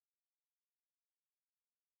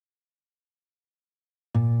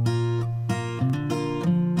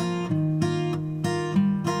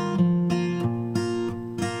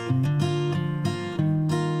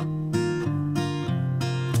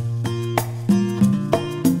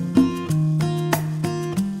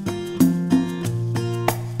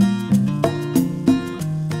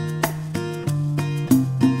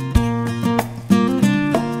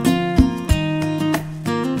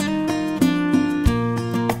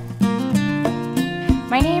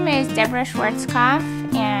My name is Deb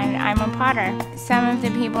Schwartzkopf, and I'm a potter. Some of the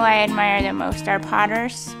people I admire the most are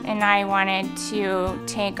potters, and I wanted to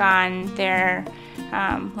take on their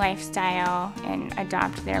lifestyle and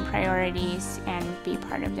adopt their priorities and be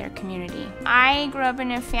part of their community. I grew up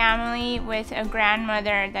in a family with a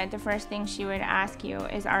grandmother that the first thing she would ask you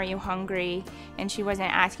is, "Are you hungry?" And she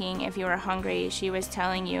wasn't asking if you were hungry, she was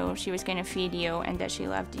telling you she was going to feed you and that she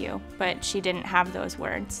loved you, but she didn't have those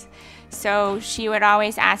words. So she would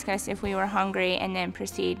always ask us if we were hungry and then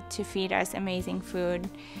proceed to feed us amazing food.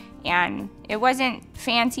 And it wasn't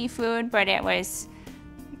fancy food, but it was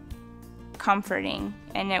comforting,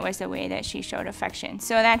 and it was the way that she showed affection.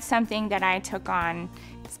 So that's something that I took on.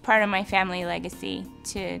 It's part of my family legacy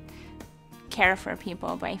to care for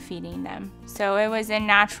people by feeding them. So it was a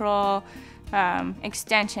natural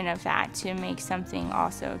extension of that to make something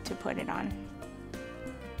also to put it on.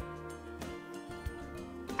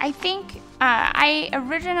 I think I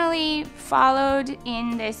originally followed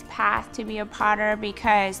in this path to be a potter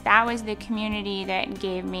because that was the community that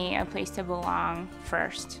gave me a place to belong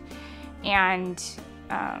first. And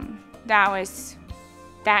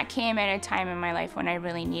that came at a time in my life when I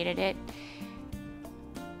really needed it.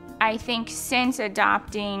 I think since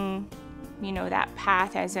adopting, that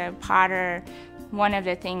path as a potter, one of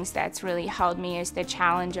the things that's really held me is the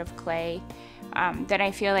challenge of clay, that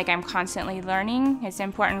I feel like I'm constantly learning. It's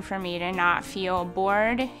important for me to not feel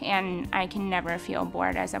bored, and I can never feel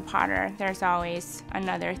bored as a potter. There's always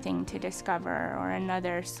another thing to discover or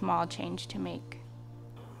another small change to make.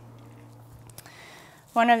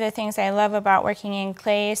 One of the things I love about working in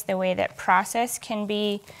clay is the way that process can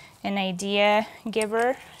be an idea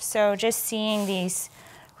giver. So just seeing these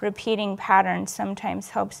repeating patterns sometimes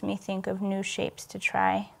helps me think of new shapes to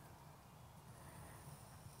try.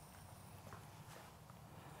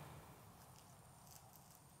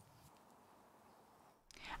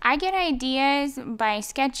 I get ideas by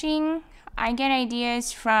sketching. I get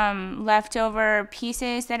ideas from leftover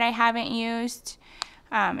pieces that I haven't used.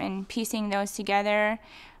 And piecing those together.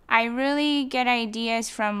 I really get ideas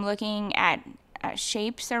from looking at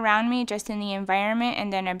shapes around me just in the environment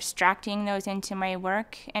and then abstracting those into my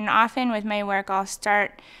work. And often with my work I'll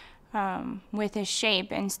start with a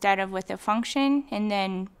shape instead of with a function and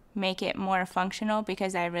then make it more functional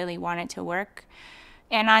because I really want it to work.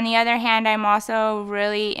 And on the other hand, I'm also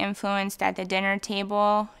really influenced at the dinner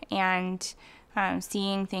table, and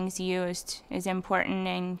seeing things used is important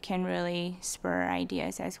and can really spur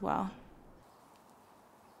ideas as well.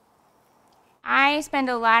 I spend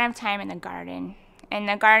a lot of time in the garden, and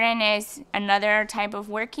the garden is another type of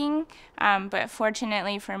working, but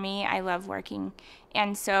fortunately for me, I love working.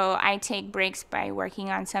 And so I take breaks by working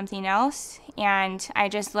on something else, and I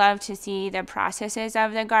just love to see the processes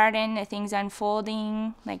of the garden, the things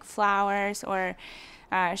unfolding, like flowers or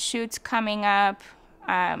shoots coming up,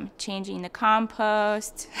 changing the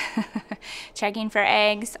compost, checking for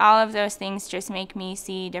eggs. All of those things just make me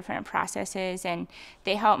see different processes, and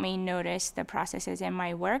they help me notice the processes in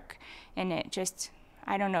my work, and it just,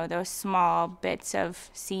 I don't know, those small bits of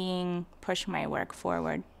seeing push my work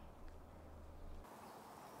forward.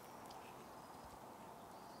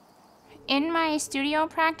 In my studio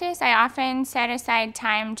practice, I often set aside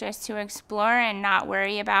time just to explore and not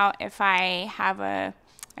worry about if I have a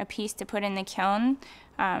piece to put in the kiln.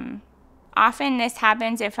 Often this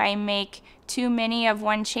happens if I make too many of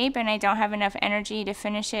one shape and I don't have enough energy to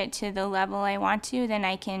finish it to the level I want to, then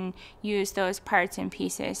I can use those parts and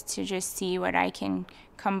pieces to just see what I can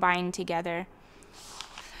combine together.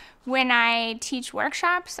 When I teach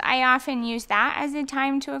workshops, I often use that as a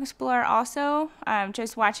time to explore also.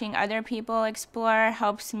 Just watching other people explore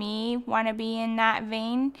helps me want to be in that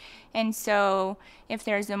vein. And so if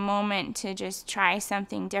there's a moment to just try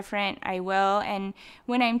something different, I will. And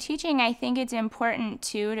when I'm teaching, I think it's important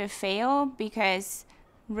too to fail, because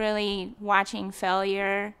really watching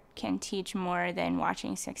failure can teach more than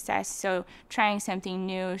watching success. So trying something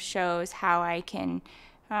new shows how I can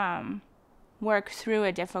work through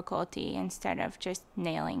a difficulty instead of just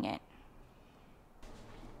nailing it.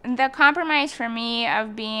 The compromise for me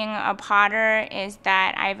of being a potter is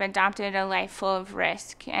that I've adopted a life full of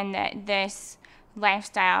risk, and that this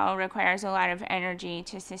lifestyle requires a lot of energy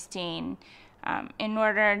to sustain. In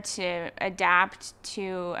order to adapt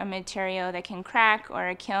to a material that can crack, or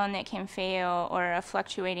a kiln that can fail, or a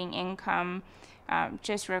fluctuating income,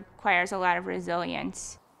 just requires a lot of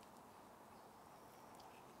resilience.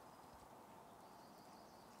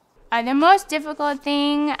 The most difficult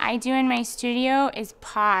thing I do in my studio is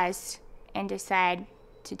pause and decide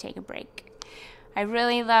to take a break. I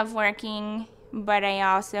really love working, but I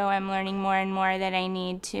also am learning more and more that I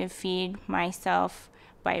need to feed myself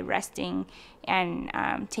by resting and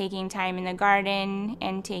taking time in the garden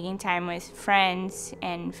and taking time with friends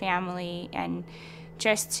and family, and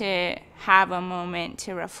just to have a moment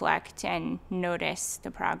to reflect and notice the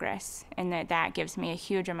progress, and that gives me a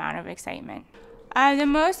huge amount of excitement. The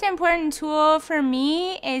most important tool for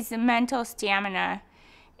me is mental stamina,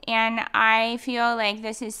 and I feel like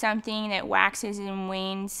this is something that waxes and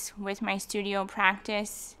wanes with my studio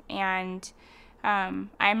practice, and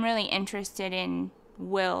I'm really interested in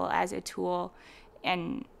will as a tool.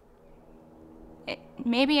 And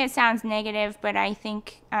maybe it sounds negative, but I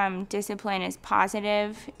think discipline is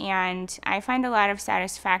positive, and I find a lot of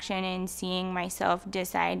satisfaction in seeing myself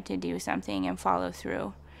decide to do something and follow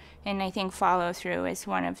through. And I think follow through is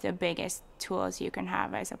one of the biggest tools you can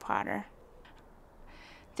have as a potter.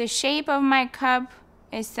 The shape of my cup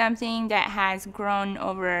is something that has grown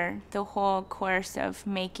over the whole course of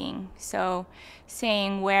making. So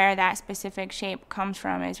saying where that specific shape comes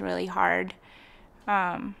from is really hard.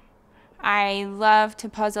 I love to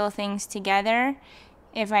puzzle things together.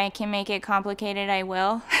 If I can make it complicated, I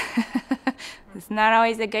will. It's not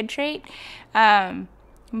always a good trait.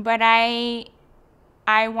 But I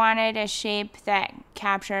wanted a shape that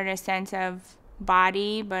captured a sense of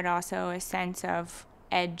body, but also a sense of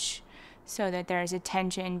edge, so that there's a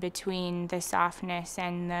tension between the softness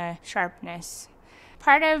and the sharpness.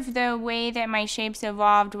 Part of the way that my shapes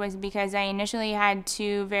evolved was because I initially had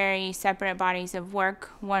two very separate bodies of work.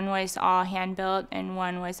 One was all hand-built and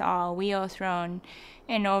one was all wheel-thrown.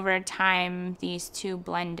 And over time, these two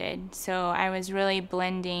blended. So I was really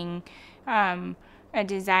blending a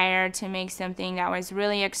desire to make something that was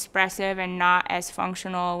really expressive and not as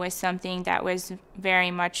functional with something that was very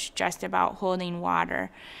much just about holding water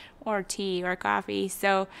or tea or coffee.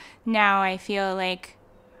 So now I feel like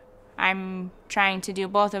I'm trying to do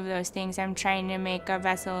both of those things. I'm trying to make a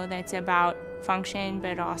vessel that's about function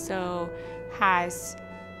but also has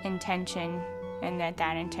intention, and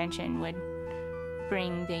that intention would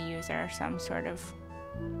bring the user some sort of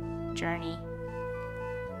journey.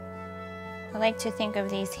 I like to think of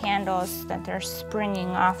these handles that they're springing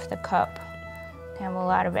off the cup. They have a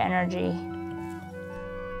lot of energy.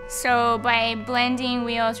 So by blending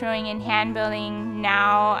wheel throwing and hand building,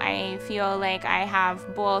 now I feel like I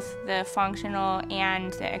have both the functional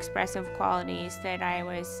and the expressive qualities that I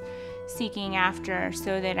was seeking after,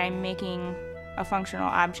 so that I'm making a functional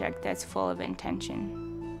object that's full of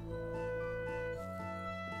intention.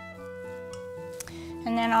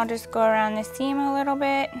 And then I'll just go around the seam a little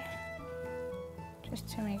bit, just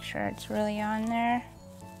to make sure it's really on there.